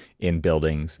barriers in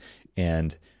buildings,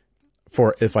 and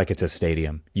for if like it's a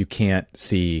stadium, you can't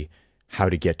see how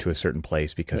to get to a certain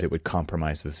place because Right. it would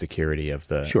compromise the security of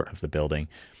Sure. the building.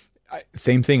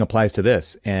 Same thing applies to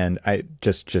this, and I'll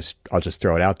just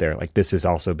throw it out there. Like this is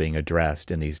also being addressed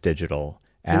in these digital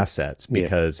assets Yeah.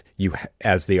 because you,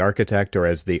 as the architect or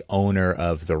as the owner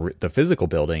of the physical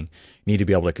building, need to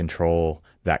be able to control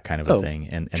that kind of a Oh, thing,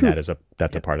 and true. that's Yeah.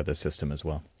 a part of the system as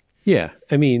well. Yeah.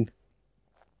 I mean,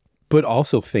 but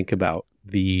also think about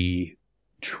the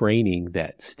training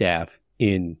that staff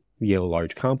in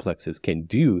large complexes can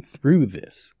do through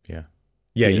this. Yeah.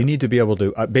 Yeah, You you know. need to be able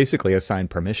to basically assign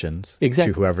permissions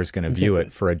Exactly. to whoever's going to view Exactly.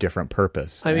 it for a different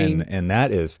purpose. I mean- and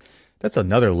that's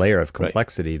another layer of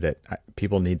complexity that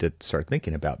people need to start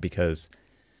thinking about because,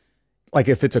 like,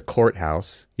 if it's a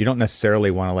courthouse, you don't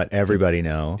necessarily want to let everybody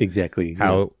know Exactly.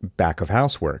 how back of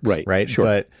house works, Right, right? sure.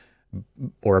 But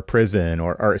or a prison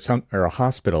or a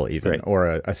hospital even, Right.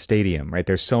 or a stadium, right?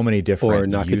 There's so many different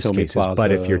use Nakatomi cases.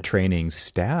 But if Plaza. you're training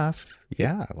staff,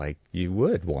 yeah, like you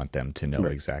would want them to know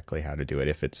Right. exactly how to do it.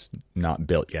 If it's not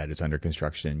built yet, it's under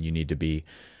construction, you need to be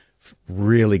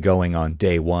really going on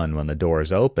day one when the door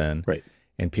is open, Right.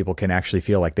 and people can actually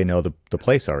feel like they know the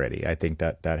place already. I think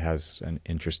that has an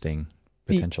interesting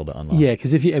potential to unlock. Yeah,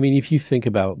 because if you think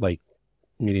about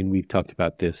we've talked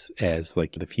about this as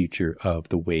like the future of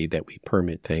the way that we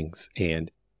permit things, and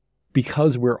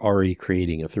because we're already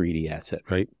creating a 3D asset,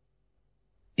 right?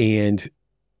 And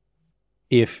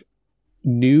if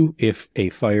a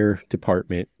fire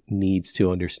department needs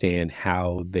to understand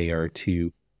how they are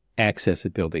to access a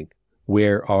building,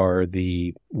 where are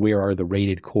the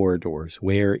rated corridors?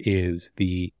 Where is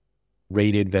the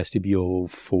rated vestibule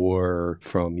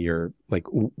from your, like,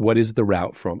 what is the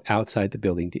route from outside the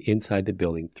building to inside the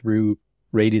building through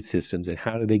rated systems, and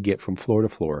how do they get from floor to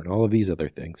floor, and all of these other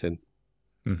things. And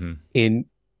Mm-hmm.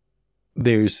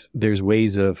 there's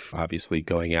ways of obviously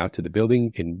going out to the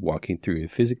building and walking through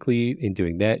it physically and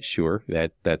doing that. Sure,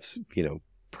 that's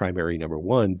primary number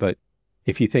one. But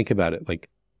if you think about it, like,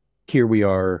 here we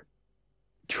are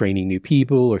training new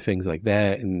people or things like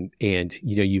that, and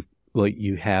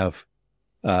you have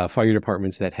fire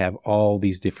departments that have all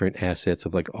these different assets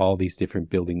of like all these different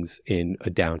buildings in a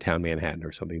downtown Manhattan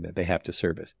or something that they have to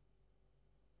service.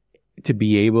 To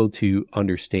be able to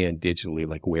understand digitally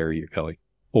like where you're going,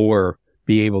 or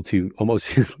be able to almost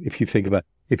if you think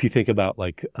about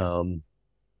like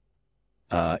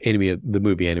the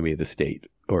movie Enemy of the State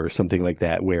or something like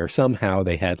that, where somehow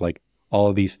they had like all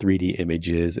of these 3D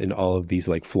images and all of these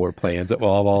like floor plans of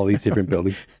all these different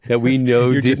buildings that we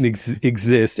know didn't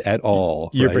exist at all.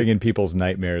 You're right? bringing people's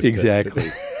nightmares.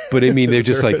 Exactly. But I mean, to they're the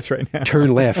just like, surface right now.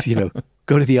 turn left,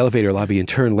 go to the elevator lobby and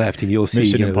turn left, and you'll see,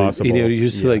 Mission Impossible. you're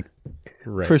just Yeah. like,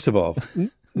 Right. first of all,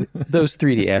 those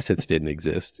 3D assets didn't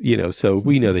exist, so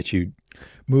we know that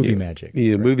Movie magic.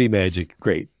 Right. movie magic,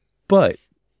 great. But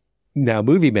now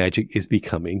movie magic is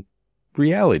becoming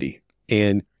reality.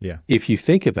 And Yeah. if you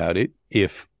think about it,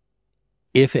 if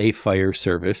a fire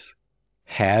service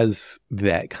has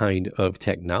that kind of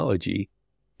technology,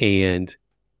 and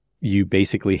you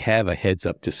basically have a heads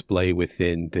up display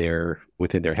within their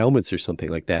helmets or something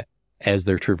like that as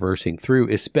they're traversing through,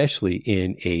 especially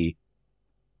in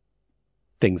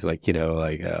things like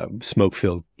smoke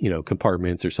filled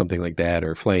compartments or something like that,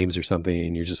 or flames or something,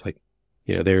 and you're just like,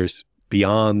 there's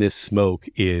beyond this smoke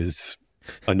is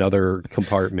another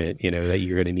compartment that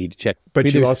you're going to need to check. But I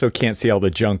mean, you there's- also can't see all the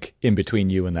junk in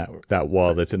between you and that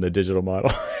wall that's in the digital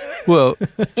model. well,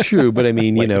 true, but I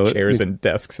mean, Like the chairs and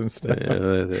desks and stuff.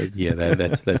 yeah,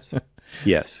 that's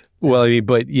yes. Well, I mean,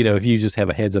 but if you just have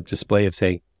a heads up display of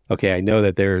saying, okay, I know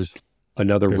that there's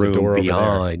another There's a door room over there.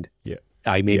 beyond. Yeah.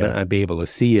 I may Yeah. not be able to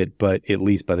see it, but at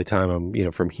least by the time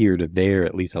I'm, from here to there,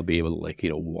 at least I'll be able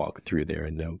to walk through there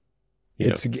and know.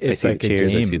 It's I see like the a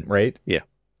chairs, I see game, right? Yeah.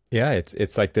 Yeah,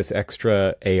 it's like this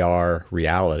extra AR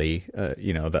reality,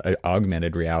 the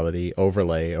augmented reality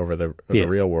overlay over the Yeah.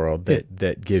 real world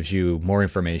that gives you more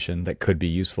information that could be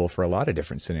useful for a lot of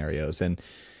different scenarios. And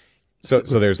So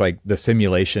there's like the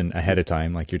simulation ahead of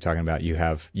time, like you're talking about.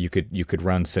 You could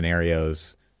run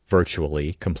scenarios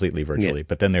virtually, completely virtually,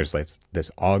 but then there's like this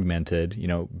augmented,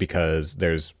 because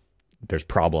there's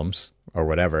problems or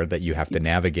whatever that you have to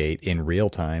navigate in real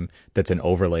time. That's an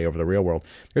overlay over the real world.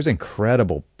 There's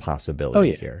incredible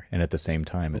possibility here, and at the same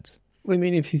time, I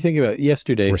mean, if you think about it,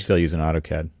 yesterday, we're still using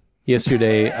AutoCAD.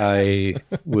 Yesterday, I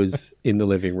was in the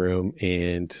living room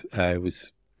and I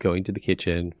was going to the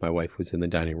kitchen. My wife was in the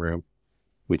dining room,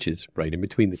 which is right in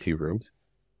between the two rooms.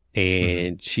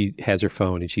 And she has her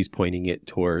phone and she's pointing it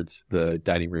towards the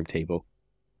dining room table.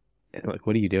 And I'm like,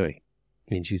 what are you doing?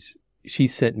 And she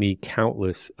sent me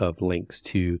countless of links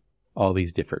to all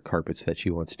these different carpets that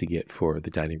she wants to get for the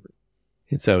dining room.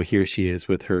 And so here she is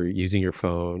with her using her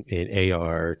phone in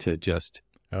AR to just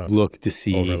look to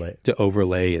see, to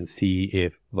overlay and see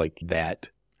if like that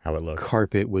how it looks.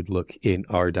 Carpet would look in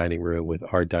our dining room with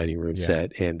our dining room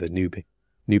set and the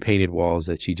new painted walls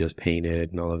that she just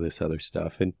painted and all of this other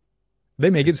stuff. And they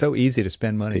make it so easy to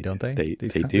spend money, don't they? They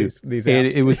do. These and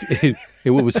apps.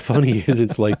 What was funny is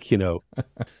it's like,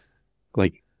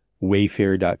 like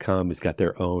Wayfair.com has got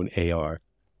their own AR.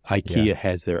 IKEA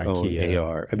has their own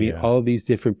AR. I mean, all of these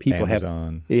different people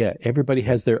Amazon. Everybody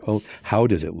has their own. How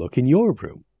does it look in your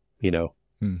room?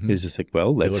 It's just like, well,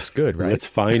 it looks good, right? Let's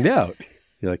find out.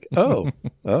 You're like, oh.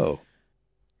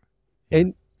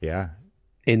 And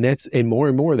more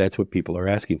and more, that's what people are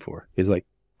asking for is like,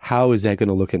 how is that going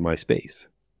to look in my space?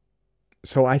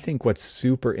 So I think what's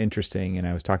super interesting, and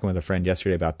I was talking with a friend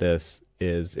yesterday about this,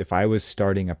 is if I was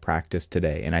starting a practice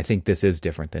today, and I think this is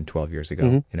different than 12 years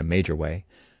ago in a major way,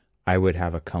 I would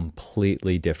have a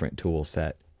completely different tool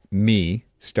set. Me,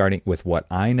 starting with what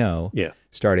I know,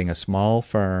 starting a small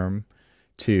firm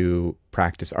to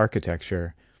practice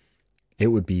architecture, it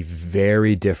would be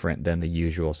very different than the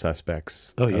usual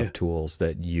suspects of tools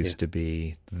that used to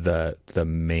be the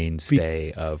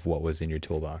mainstay of what was in your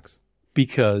toolbox.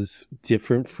 Because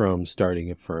different from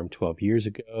starting a firm 12 years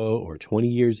ago or 20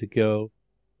 years ago,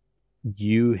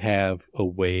 you have a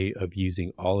way of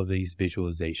using all of these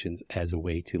visualizations as a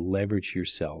way to leverage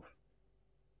yourself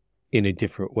in a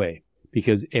different way.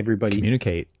 Because everybody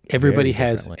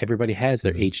has their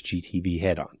HGTV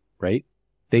head on, right?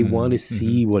 They want to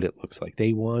see what it looks like.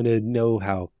 They want to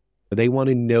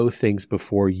know things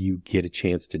before you get a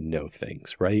chance to know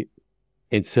things, right?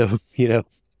 And so,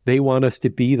 they want us to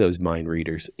be those mind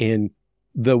readers. And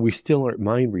though we still aren't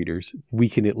mind readers, we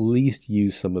can at least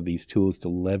use some of these tools to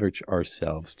leverage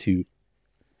ourselves to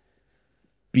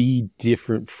be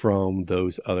different from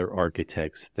those other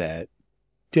architects that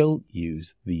don't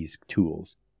use these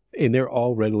tools. And they're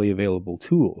all readily available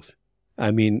tools.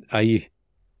 I mean, I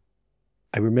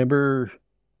remember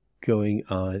going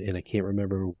on, and I can't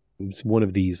remember, it was one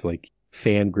of these like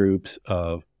fan groups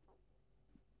of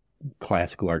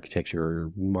classical architecture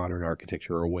or modern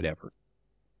architecture or whatever.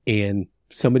 And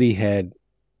somebody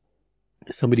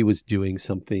was doing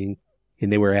something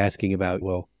and they were asking about,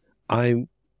 well, I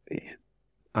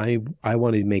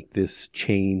wanted to make this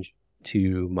change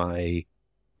to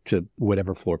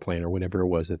whatever floor plan or whatever it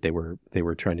was that they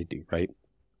were trying to do, right?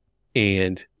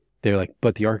 And they're like,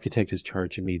 but the architect is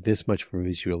charging me this much for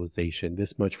visualization,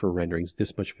 this much for renderings,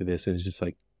 this much for this. And it's just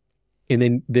like, and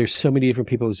then there's so many different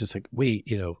people. It's just like, wait,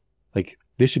 like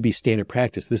this should be standard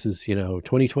practice. This is,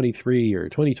 2023 or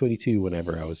 2022,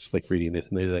 whenever I was like reading this.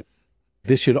 And they're like,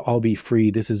 this should all be free.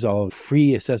 This is all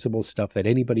free, accessible stuff that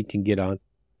anybody can get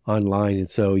online. And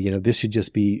so, this should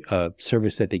just be a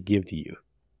service that they give to you.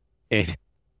 And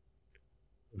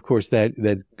of course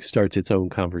that starts its own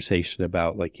conversation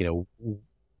about like,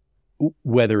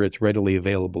 whether it's readily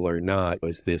available or not.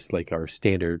 Is this like our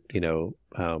standard,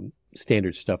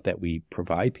 standard stuff that we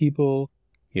provide people?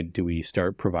 Do we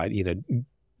start providing,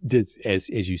 as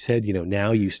you said,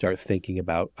 now you start thinking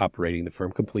about operating the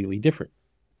firm completely different.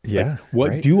 Yeah. Like,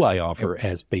 what do I offer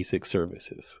as basic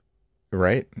services?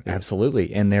 Right.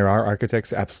 Absolutely. And there are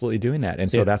architects absolutely doing that. And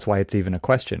so that's why it's even a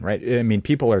question, right? I mean,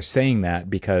 people are saying that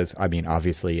because,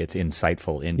 obviously it's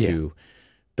insightful into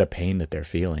the pain that they're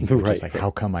feeling. Which is like, how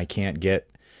come I can't get,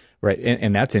 right?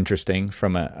 And that's interesting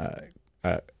from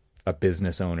a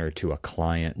business owner to a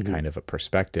client kind of a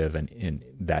perspective and in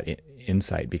that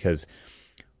insight, because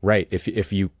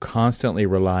if you constantly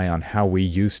rely on how we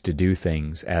used to do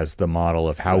things as the model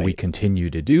of how we continue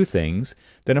to do things,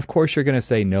 then of course you're going to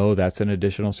say, no, that's an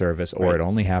additional service, or it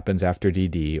only happens after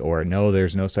DD, or no,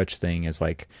 there's no such thing as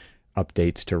like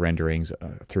updates to renderings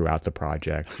throughout the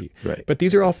project. But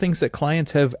these are all things that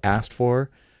clients have asked for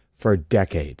for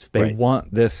decades. They Right.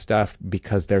 want this stuff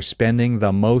because they're spending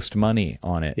the most money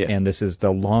on it. Yeah. And this is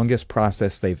the longest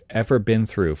process they've ever been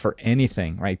through for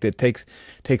anything, right? It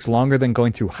takes longer than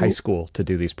going through high school to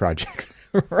do these projects.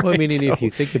 Right? Well, I mean, and So if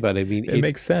you think about it, I mean, it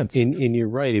makes sense. and you're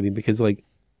right. I mean, because like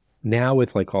now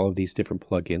with like all of these different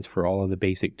plugins for all of the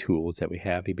basic tools that we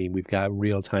have, I mean, we've got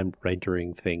real-time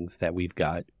rendering things that we've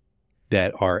got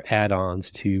that are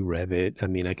add-ons to Revit. I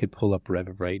mean, I could pull up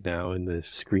Revit right now in the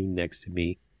screen next to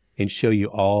me and show you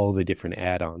all the different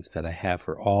add-ons that I have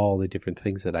for all the different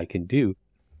things that I can do,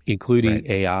 including Right.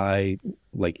 AI,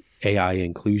 like AI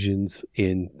inclusions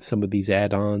in some of these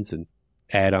add-ons and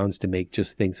add-ons to make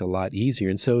just things a lot easier.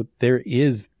 And so there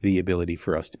is the ability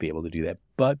for us to be able to do that.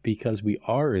 But because we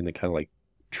are in the kind of like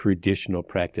traditional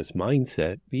practice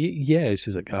mindset, yeah, it's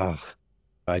just like, ugh,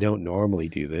 I don't normally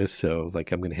do this. So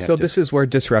like I'm going to have So to. this is where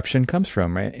disruption comes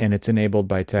from, right? And it's enabled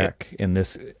by tech in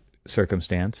this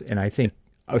circumstance. And I think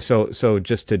so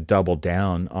just to double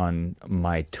down on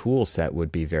my tool set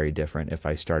would be very different if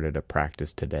I started a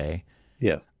practice today.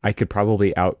 Yeah. I could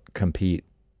probably outcompete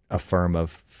a firm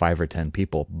of 5 or 10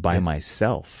 people by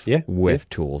myself with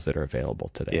tools that are available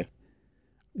today.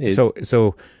 Yeah.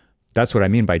 So that's what I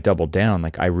mean by double down.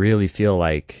 Like I really feel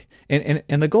like, and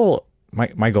the goal,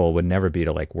 my goal would never be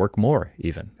to like work more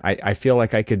even. I feel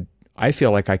like I could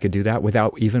do that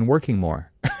without even working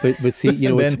more. But see, you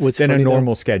know, what's than funny a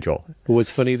normal though, schedule. what's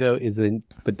funny though is then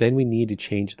we need to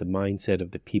change the mindset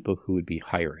of the people who would be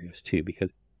hiring us too, because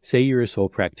say you're a sole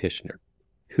practitioner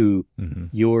who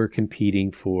you're competing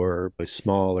for a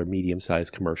small or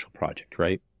medium-sized commercial project,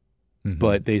 right?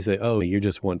 But they say, oh, you're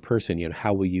just one person. You know,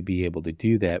 how will you be able to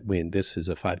do that when this is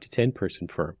a 5 to 10 person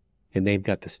firm and they've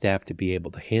got the staff to be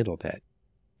able to handle that?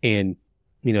 And,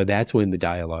 you know, that's when the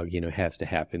dialogue, you know, has to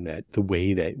happen, that the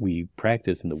way that we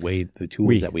practice and the way the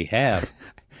tools that we have.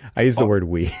 I use the word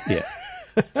we. Yeah.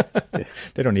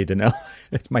 They don't need to know.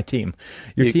 It's my team.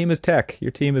 Your team is tech.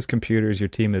 Your team is computers. Your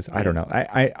team is, I don't know.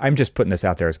 I'm just putting this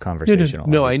out there as conversational.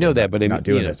 No, I know that, but I'm not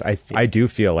doing this. I do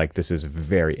feel like this is a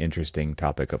very interesting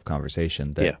topic of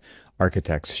conversation that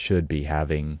architects should be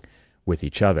having with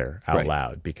each other out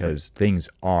loud, because things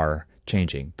are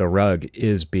changing. The rug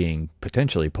is being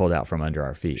potentially pulled out from under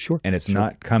our feet. Sure. And it's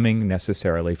not coming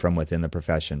necessarily from within the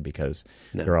profession, because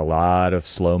there are a lot of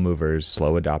slow movers,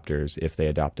 slow adopters, if they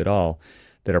adopt at all,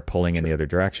 that are pulling in the other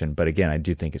direction. But again, I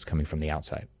do think it's coming from the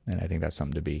outside. And I think that's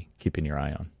something to be keeping your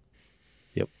eye on.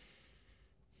 Yep.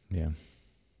 Yeah.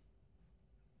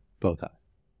 Both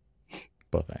eyes.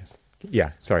 Both eyes.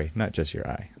 Yeah. Sorry. Not just your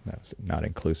eye. That was not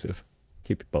inclusive.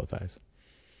 Keep both eyes.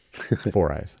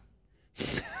 4 eyes.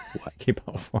 Keep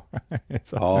all 4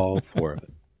 eyes. All 4 of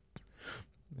them.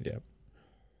 Yep.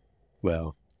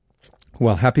 Well,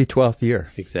 happy 12th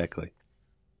year. exactly.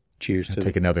 Cheers to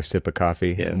Take another sip of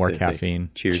coffee, Yeah, more same thing. caffeine.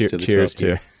 Cheers to the cheers 12th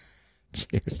year.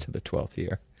 Cheers to the 12th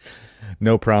year.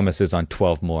 No promises on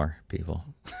 12 more, people.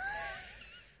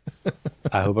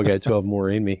 I hope I got 12 more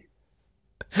in me.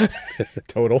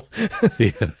 Total.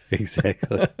 Yeah,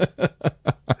 exactly.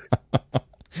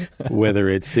 Whether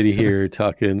it's sitting here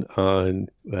talking on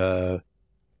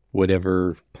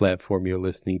whatever platform you're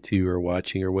listening to or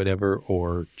watching or whatever,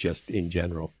 or just in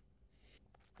general.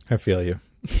 I feel you.